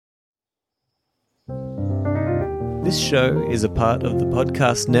This show is a part of the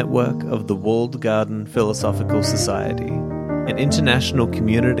podcast network of the Walled Garden Philosophical Society, an international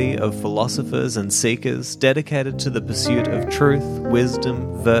community of philosophers and seekers dedicated to the pursuit of truth,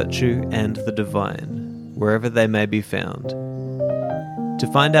 wisdom, virtue, and the divine, wherever they may be found. To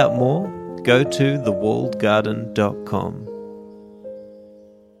find out more, go to thewalledgarden.com.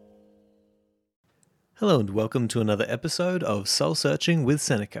 Hello and welcome to another episode of Soul Searching with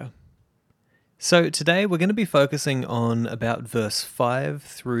Seneca. So today we're going to be focusing on about verse 5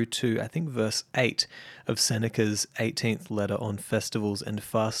 through to, I think, verse 8 of Seneca's 18th letter on festivals and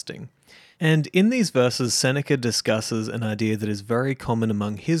fasting. And in these verses, Seneca discusses an idea that is very common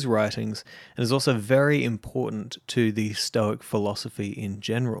among his writings and is also very important to the Stoic philosophy in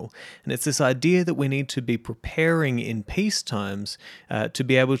general. And it's this idea that we need to be preparing in peace times to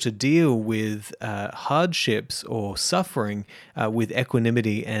be able to deal with hardships or suffering with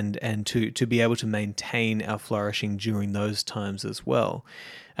equanimity and to be able to maintain our flourishing during those times as well.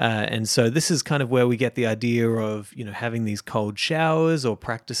 And so this is kind of where we get the idea of, having these cold showers or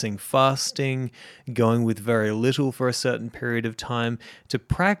practicing fasting, going with very little for a certain period of time, to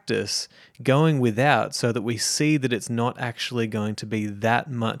practice going without so that we see that it's not actually going to be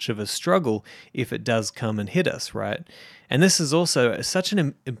that much of a struggle if it does come and hit us, right? And this is also such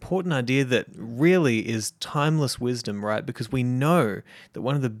an important idea that really is timeless wisdom, right? Because we know that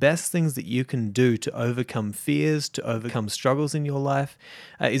one of the best things that you can do to overcome fears, to overcome struggles in your life,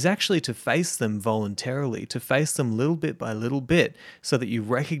 is actually to face them voluntarily, to face them little bit by little bit, so that you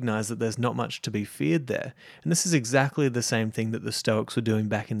recognize that there's not much to be feared there. And this is exactly the same thing that the Stoics were doing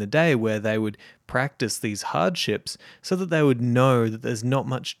back in the day, where they would practice these hardships so that they would know that there's not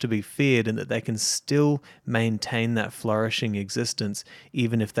much to be feared and that they can still maintain that flourishing existence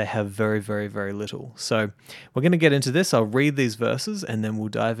even if they have very, very, very little. So we're going to get into this. I'll read these verses and then we'll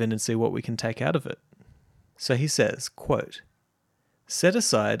dive in and see what we can take out of it. So he says, quote, "Set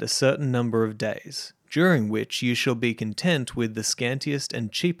aside a certain number of days, during which you shall be content with the scantiest and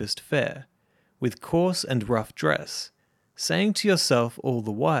cheapest fare, with coarse and rough dress, saying to yourself all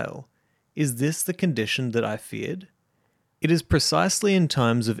the while, is this the condition that I feared? It is precisely in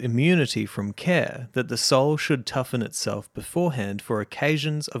times of immunity from care that the soul should toughen itself beforehand for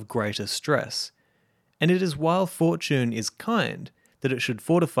occasions of greater stress, and it is while fortune is kind that it should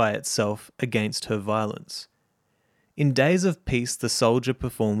fortify itself against her violence. In days of peace the soldier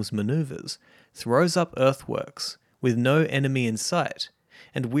performs manoeuvres, throws up earthworks, with no enemy in sight,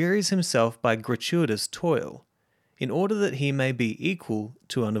 and wearies himself by gratuitous toil, in order that he may be equal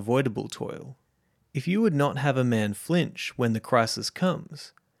to unavoidable toil. If you would not have a man flinch when the crisis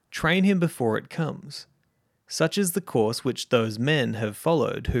comes, train him before it comes. Such is the course which those men have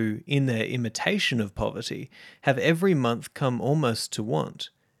followed who, in their imitation of poverty, have every month come almost to want,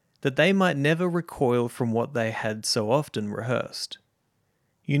 that they might never recoil from what they had so often rehearsed.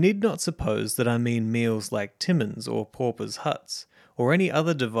 You need not suppose that I mean meals like Timon's or paupers' huts, or any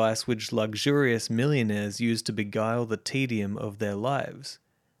other device which luxurious millionaires use to beguile the tedium of their lives.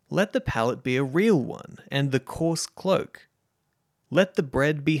 Let the pallet be a real one, and the coarse cloak. Let the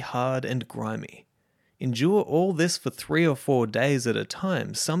bread be hard and grimy. Endure all this for 3 or 4 days at a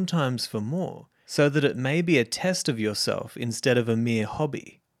time, sometimes for more, so that it may be a test of yourself instead of a mere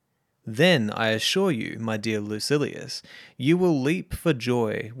hobby. Then, I assure you, my dear Lucilius, you will leap for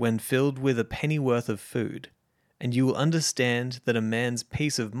joy when filled with a pennyworth of food, and you will understand that a man's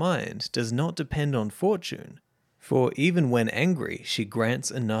peace of mind does not depend on fortune, for even when angry she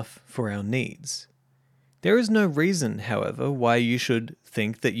grants enough for our needs. There is no reason, however, why you should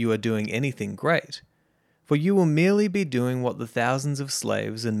think that you are doing anything great, for you will merely be doing what the thousands of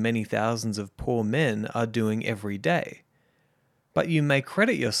slaves and many thousands of poor men are doing every day. But you may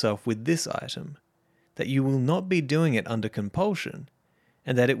credit yourself with this item, that you will not be doing it under compulsion,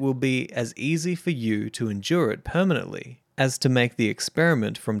 and that it will be as easy for you to endure it permanently as to make the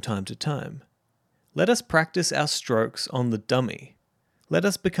experiment from time to time. Let us practice our strokes on the dummy. Let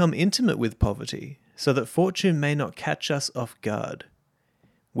us become intimate with poverty, so that fortune may not catch us off guard.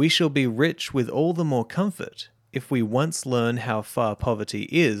 We shall be rich with all the more comfort if we once learn how far poverty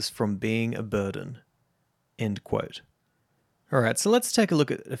is from being a burden." End quote. Alright, so let's take a look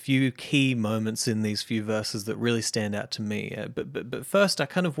at a few key moments in these few verses that really stand out to me. But first, I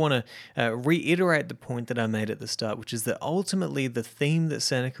kind of want to reiterate the point that I made at the start, which is that ultimately the theme that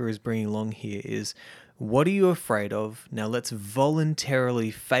Seneca is bringing along here is What are you afraid of? Now let's voluntarily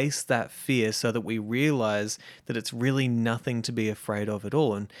face that fear so that we realize that it's really nothing to be afraid of at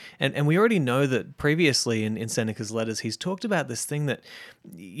all. And we already know that previously in Seneca's letters, he's talked about this thing that,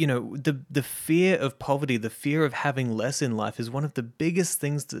 the fear of poverty, the fear of having less in life is one of the biggest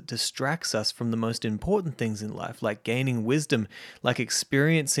things that distracts us from the most important things in life, like gaining wisdom, like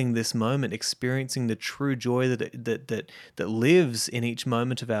experiencing this moment, experiencing the true joy that lives in each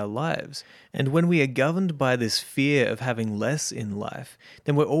moment of our lives. And when we are governed by this fear of having less in life,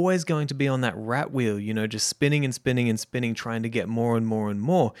 then we're always going to be on that rat wheel, just spinning and spinning and spinning, trying to get more and more and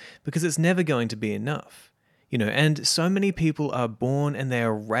more, because it's never going to be enough. And so many people are born and they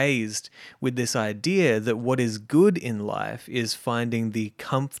are raised with this idea that what is good in life is finding the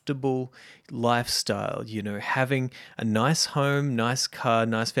comfortable lifestyle, having a nice home, nice car,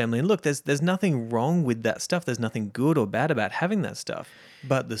 nice family. And look, there's nothing wrong with that stuff. There's nothing good or bad about having that stuff.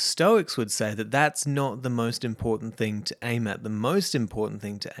 But the Stoics would say that that's not the most important thing to aim at. The most important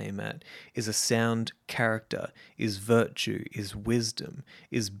thing to aim at is a sound character, is virtue, is wisdom,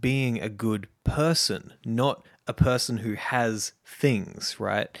 is being a good person, not a person who has things,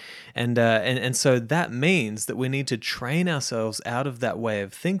 right? And so that means that we need to train ourselves out of that way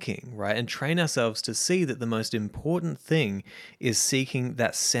of thinking, right? And train ourselves to see that the most important thing is seeking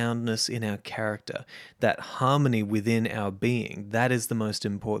that soundness in our character, that harmony within our being. That is the most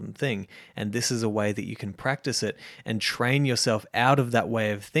important thing. And this is a way that you can practice it and train yourself out of that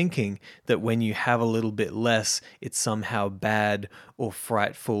way of thinking that when you have a little bit less, it's somehow bad or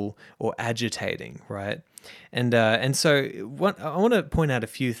frightful or agitating, right? And so I want to point out a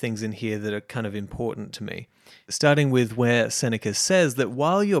few things in here that are kind of important to me, starting with where Seneca says that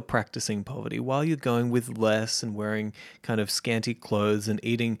while you're practicing poverty, while you're going with less and wearing kind of scanty clothes and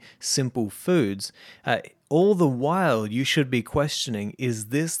eating simple foods, all the while you should be questioning, is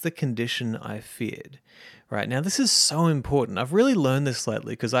this the condition I feared? Right, now this is so important. I've really learned this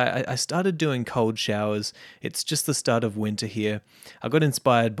lately because I started doing cold showers. It's just the start of winter here. I got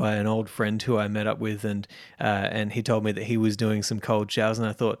inspired by an old friend who I met up with, and he told me that he was doing some cold showers, and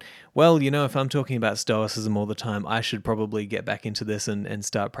I thought, well, if I'm talking about stoicism all the time, I should probably get back into this and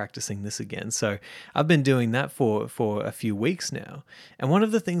start practicing this again. So I've been doing that for a few weeks now. And one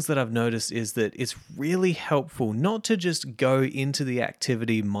of the things that I've noticed is that it's really helpful not to just go into the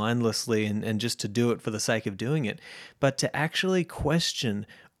activity mindlessly and just to do it for the sake of doing it, but to actually question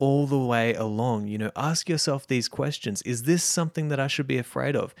all the way along. Ask yourself these questions. Is this something that I should be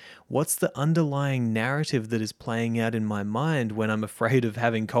afraid of? What's the underlying narrative that is playing out in my mind when I'm afraid of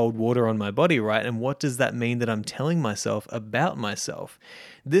having cold water on my body, right? And what does that mean that I'm telling myself about myself?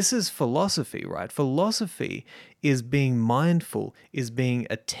 This is philosophy, right? Philosophy is being mindful, is being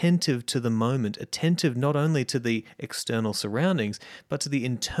attentive to the moment, attentive not only to the external surroundings, but to the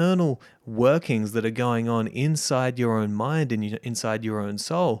internal workings that are going on inside your own mind and inside your own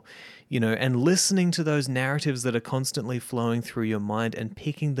soul, and listening to those narratives that are constantly flowing through your mind and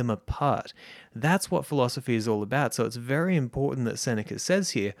picking them apart. That's what philosophy is all about. So it's very important that Seneca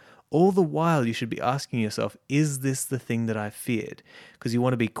says here, all the while you should be asking yourself, is this the thing that I feared? Because you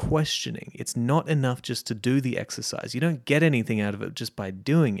want to be questioning. It's not enough just to do the exercise. You don't get anything out of it just by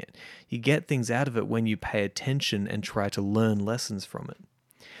doing it. You get things out of it when you pay attention and try to learn lessons from it.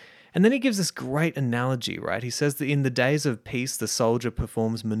 And then he gives this great analogy, right? He says that in the days of peace, the soldier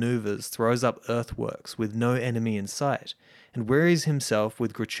performs maneuvers, throws up earthworks with no enemy in sight, and wearies himself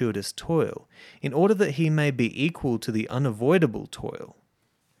with gratuitous toil, in order that he may be equal to the unavoidable toil.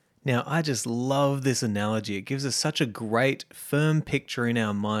 Now, I just love this analogy. It gives us such a great, firm picture in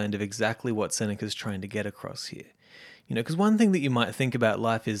our mind of exactly what Seneca's trying to get across here. Because one thing that you might think about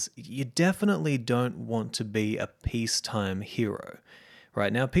life is you definitely don't want to be a peacetime hero.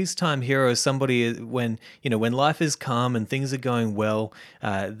 Right now, peacetime hero is somebody when life is calm and things are going well,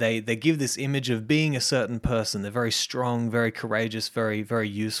 they give this image of being a certain person. They're very strong, very courageous, very, very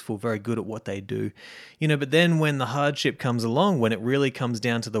useful, very good at what they do. But then when the hardship comes along, when it really comes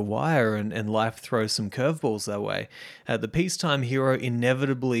down to the wire and life throws some curveballs their way, the peacetime hero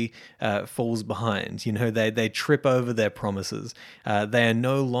inevitably falls behind. They trip over their promises. They are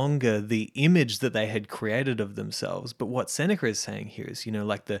no longer the image that they had created of themselves. But what Seneca is saying here is,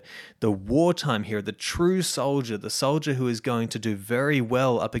 like the wartime hero, the true soldier, the soldier who is going to do very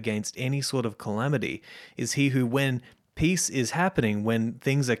well up against any sort of calamity, is he who, when peace is happening, when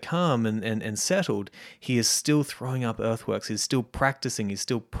things are calm and settled, he is still throwing up earthworks, he's still practicing, he's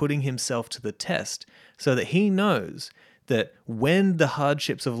still putting himself to the test, so that he knows that when the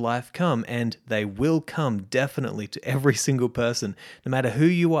hardships of life come, and they will come definitely to every single person, no matter who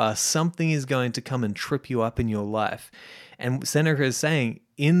you are, something is going to come and trip you up in your life. And Seneca is saying,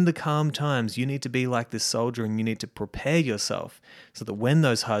 in the calm times, you need to be like this soldier and you need to prepare yourself so that when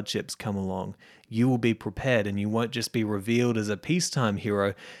those hardships come along, you will be prepared and you won't just be revealed as a peacetime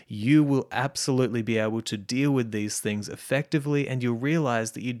hero. You will absolutely be able to deal with these things effectively, and you'll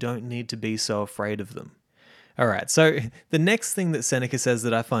realize that you don't need to be so afraid of them. All right, so the next thing that Seneca says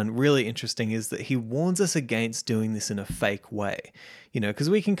that I find really interesting is that he warns us against doing this in a fake way. Because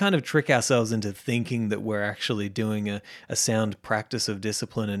we can kind of trick ourselves into thinking that we're actually doing a sound practice of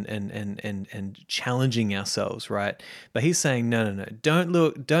discipline and challenging ourselves, right? But he's saying, no,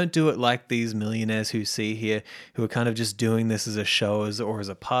 don't do it like these millionaires who see here, who are kind of just doing this as a show or as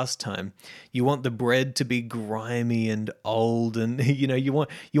a pastime. You want the bread to be grimy and old, and you want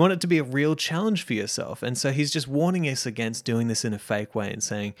it to be a real challenge for yourself. And so he's just warning us against doing this in a fake way and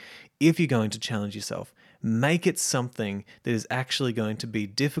saying, if you're going to challenge yourself, make it something that is actually going to be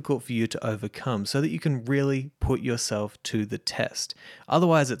difficult for you to overcome so that you can really put yourself to the test.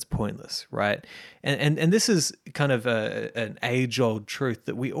 Otherwise, it's pointless, right? And this is kind of an age-old truth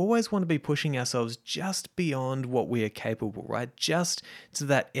that we always want to be pushing ourselves just beyond what we are capable, right? Just to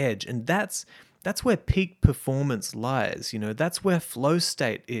that edge. And that's where peak performance lies. That's where flow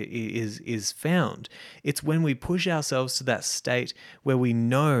state is found. It's when we push ourselves to that state where we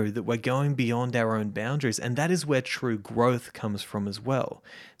know that we're going beyond our own boundaries, and that is where true growth comes from as well.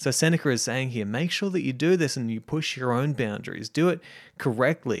 So Seneca is saying here, make sure that you do this and you push your own boundaries. Do it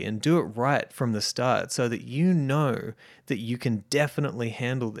correctly and do it right from the start so that you know that you can definitely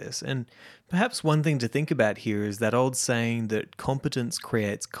handle this. And perhaps one thing to think about here is that old saying that competence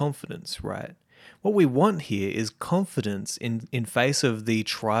creates confidence, right? What we want here is confidence in face of the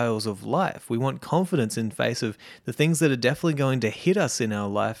trials of life. We want confidence in face of the things that are definitely going to hit us in our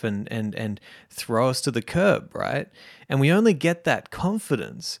life and throw us to the curb, right? And we only get that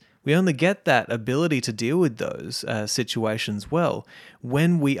confidence, we only get that ability to deal with those situations well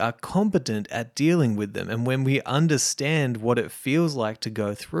when we are competent at dealing with them and when we understand what it feels like to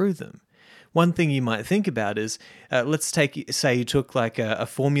go through them. One thing you might think about is, say you took like a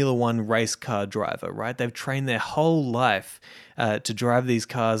Formula One race car driver, right? They've trained their whole life to drive these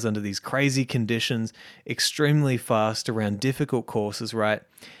cars under these crazy conditions, extremely fast around difficult courses, right?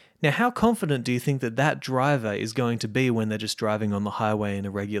 Now, how confident do you think that driver is going to be when they're just driving on the highway in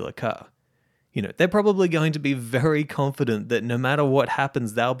a regular car? They're probably going to be very confident that no matter what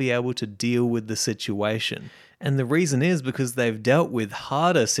happens, they'll be able to deal with the situation. And the reason is because they've dealt with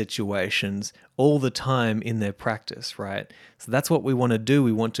harder situations all the time in their practice, right? So that's what we want to do.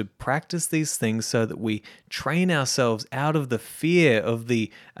 We want to practice these things so that we train ourselves out of the fear of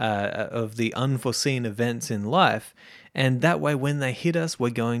the unforeseen events in life. And that way, when they hit us, we're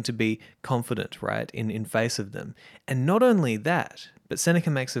going to be confident, right, in face of them. And not only that, but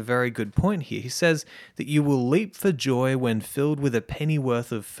Seneca makes a very good point here. He says that you will leap for joy when filled with a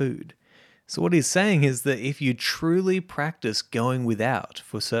pennyworth of food. So what he's saying is that if you truly practice going without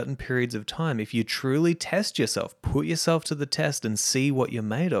for certain periods of time, if you truly test yourself, put yourself to the test and see what you're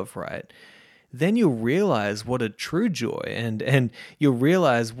made of, right, then you'll realize what a true joy and you'll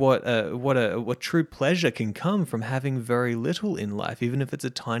realize what true pleasure can come from having very little in life, even if it's a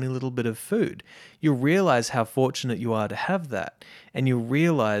tiny little bit of food. You'll realize how fortunate you are to have that, and you'll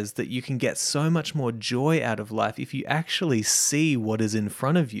realize that you can get so much more joy out of life if you actually see what is in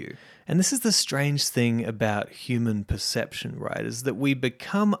front of you. And this is the strange thing about human perception, right? Is that we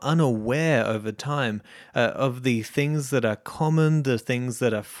become unaware over time of the things that are common, the things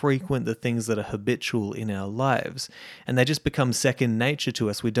that are frequent, the things that are habitual in our lives. And they just become second nature to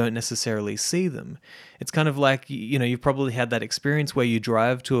us. We don't necessarily see them. It's kind of like, you've probably had that experience where you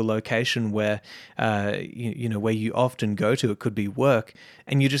drive to a location where, where you often go to, it could be work,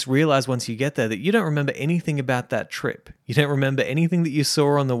 and you just realize once you get there that you don't remember anything about that trip. You don't remember anything that you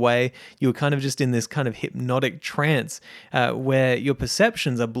saw on the way. You were kind of just in this kind of hypnotic trance where your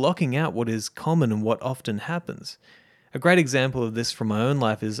perceptions are blocking out what is common and what often happens. A great example of this from my own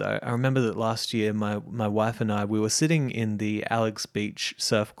life is I remember that last year my wife and I, we were sitting in the Alex Beach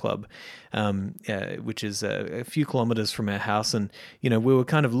Surf Club, which is a few kilometers from our house, and we were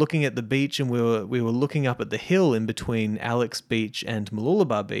kind of looking at the beach, and we were looking up at the hill in between Alex Beach and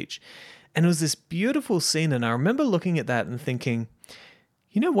Mooloolaba Beach, and it was this beautiful scene, and I remember looking at that and thinking,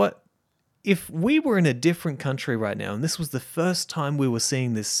 you know what? If we were in a different country right now, and this was the first time we were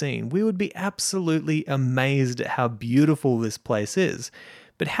seeing this scene, we would be absolutely amazed at how beautiful this place is.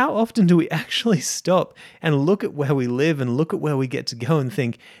 But how often do we actually stop and look at where we live and look at where we get to go and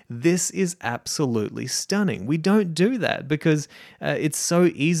think, this is absolutely stunning? We don't do that because it's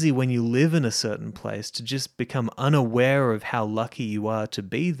so easy when you live in a certain place to just become unaware of how lucky you are to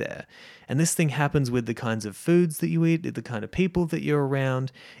be there. And this thing happens with the kinds of foods that you eat, the kind of people that you're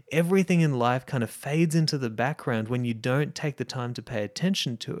around. Everything in life kind of fades into the background when you don't take the time to pay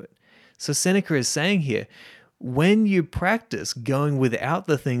attention to it. So Seneca is saying here, when you practice going without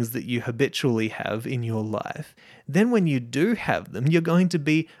the things that you habitually have in your life, then when you do have them, you're going to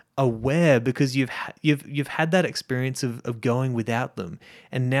be aware because you've had that experience of going without them,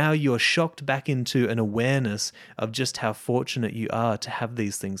 and now you're shocked back into an awareness of just how fortunate you are to have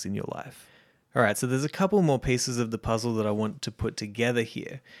these things in your life. All right, so there's a couple more pieces of the puzzle that I want to put together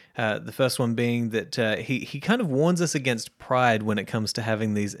here. The first one being that he kind of warns us against pride when it comes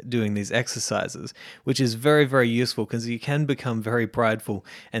to doing these exercises, which is very, very useful because you can become very prideful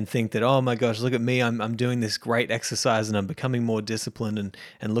and think that, oh my gosh, look at me, I'm doing this great exercise and I'm becoming more disciplined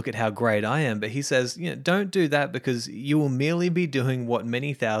and look at how great I am. But he says, don't do that because you will merely be doing what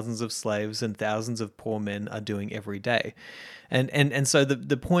many thousands of slaves and thousands of poor men are doing every day. And so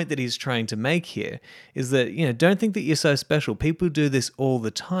the point that he's trying to make here is that, don't think that you're so special. People do this all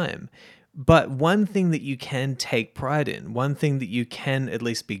the time. But one thing that you can take pride in, one thing that you can at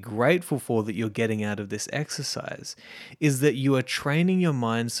least be grateful for that you're getting out of this exercise, is that you are training your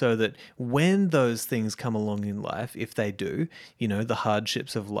mind so that when those things come along in life, if they do, the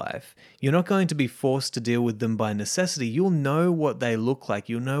hardships of life, you're not going to be forced to deal with them by necessity. You'll know what they look like,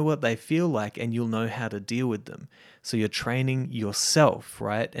 you'll know what they feel like, and you'll know how to deal with them. So you're training yourself,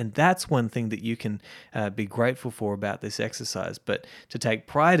 right? And that's one thing that you can be grateful for about this exercise. But to take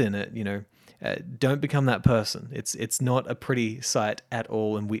pride in it, don't become that person. It's not a pretty sight at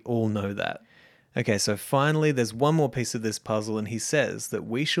all, and we all know that. Okay, so finally, there's one more piece of this puzzle, and he says that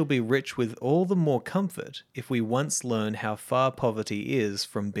we shall be rich with all the more comfort if we once learn how far poverty is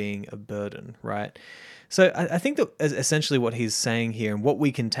from being a burden, right? So I think that essentially what he's saying here and what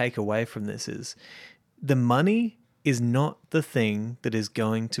we can take away from this is the money is not the thing that is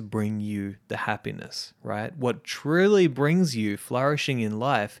going to bring you the happiness, right? What truly brings you flourishing in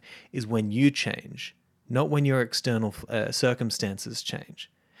life is when you change, not when your external circumstances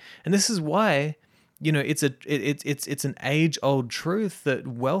change. And this is why, it's an age-old truth that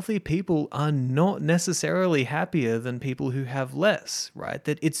wealthy people are not necessarily happier than people who have less, right?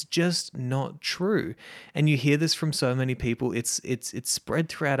 That it's just not true. And you hear this from so many people. It's spread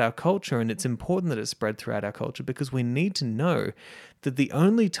throughout our culture, and it's important that it's spread throughout our culture because we need to know that the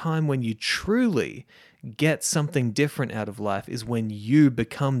only time when you truly get something different out of life is when you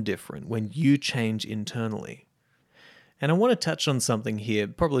become different, when you change internally. And I want to touch on something here,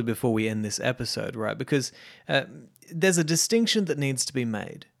 probably before we end this episode, right? Because there's a distinction that needs to be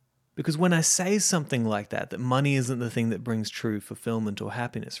made. Because when I say something like that money isn't the thing that brings true fulfillment or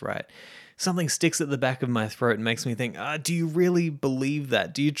happiness, right? Something sticks at the back of my throat and makes me think, do you really believe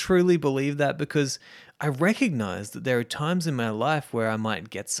that? Do you truly believe that? Because I recognize that there are times in my life where I might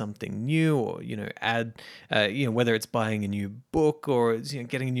get something new or, add, whether it's buying a new book or it's,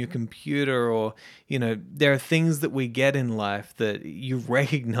 getting a new computer or, there are things that we get in life that you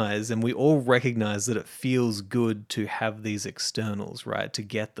recognize, and we all recognize that it feels good to have these externals, right? To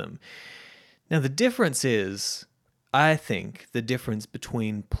get them. Now, the difference is, I think, the difference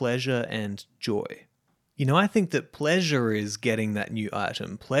between pleasure and joy. I think that pleasure is getting that new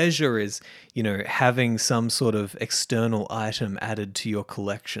item. Pleasure is, having some sort of external item added to your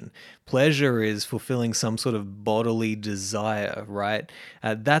collection. Pleasure is fulfilling some sort of bodily desire, right?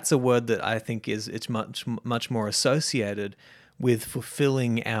 That's a word that I think it's much more associated with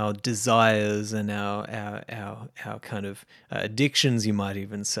fulfilling our desires and our kind of addictions, you might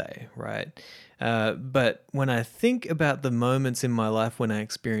even say, right? But when I think about the moments in my life when I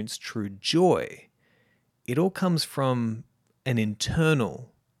experience true joy, it all comes from an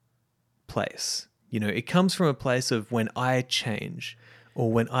internal place. It comes from a place of when I change,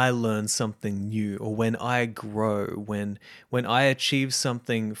 or when I learn something new, or when I grow, when I achieve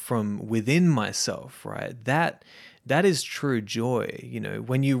something from within myself, right? That is true joy.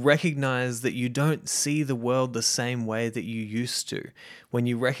 When you recognize that you don't see the world the same way that you used to, when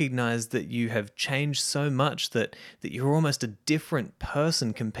you recognize that you have changed so much that you're almost a different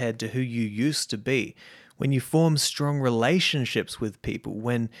person compared to who you used to be, when you form strong relationships with people,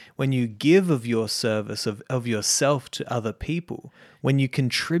 when you give of your service, of yourself to other people, when you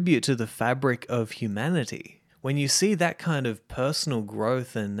contribute to the fabric of humanity, when you see that kind of personal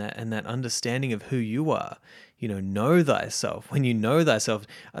growth and that understanding of who you are, know thyself. When you know thyself,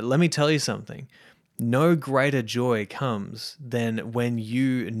 let me tell you something. No greater joy comes than when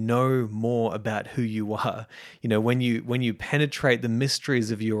you know more about who you are. When you penetrate the mysteries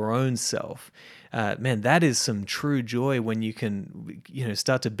of your own self. Man, that is some true joy when you can,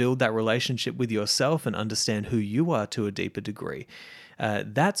 start to build that relationship with yourself and understand who you are to a deeper degree.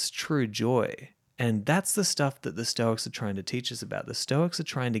 That's true joy. And that's the stuff that the Stoics are trying to teach us about. The Stoics are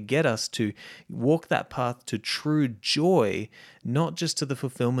trying to get us to walk that path to true joy, not just to the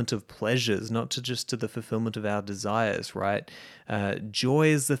fulfillment of pleasures, not just to the fulfillment of our desires, right? Joy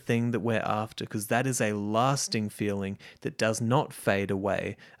is the thing that we're after, because that is a lasting feeling that does not fade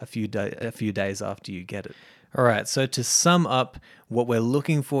away a few days after you get it. All right, so to sum up, what we're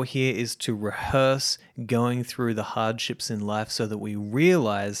looking for here is to rehearse going through the hardships in life so that we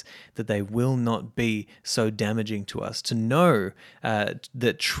realize that they will not be so damaging to us. To know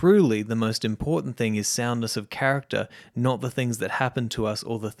that truly the most important thing is soundness of character, not the things that happen to us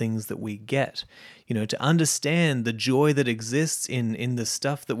or the things that we get. To understand the joy that exists in the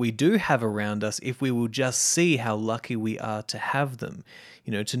stuff that we do have around us if we will just see how lucky we are to have them.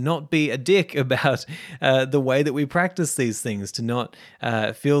 To not be a dick about the way that we practice these things, to not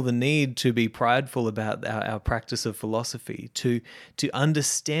feel the need to be prideful about our practice of philosophy, to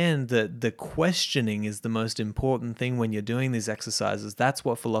understand that the questioning is the most important thing when you're doing these exercises. That's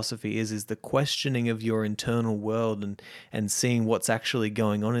what philosophy is the questioning of your internal world and seeing what's actually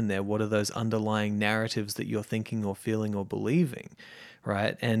going on in there. What are those underlying narratives that you're thinking or feeling or believing?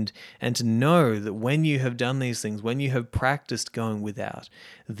 Right? And to know that when you have done these things, when you have practiced going without,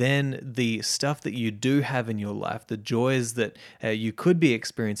 then the stuff that you do have in your life, the joys that you could be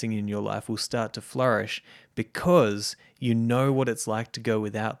experiencing in your life will start to flourish because you know what it's like to go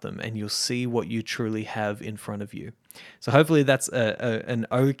without them, and you'll see what you truly have in front of you. So hopefully that's an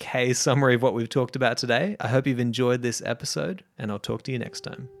okay summary of what we've talked about today. I hope you've enjoyed this episode, and I'll talk to you next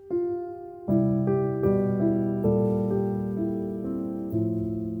time.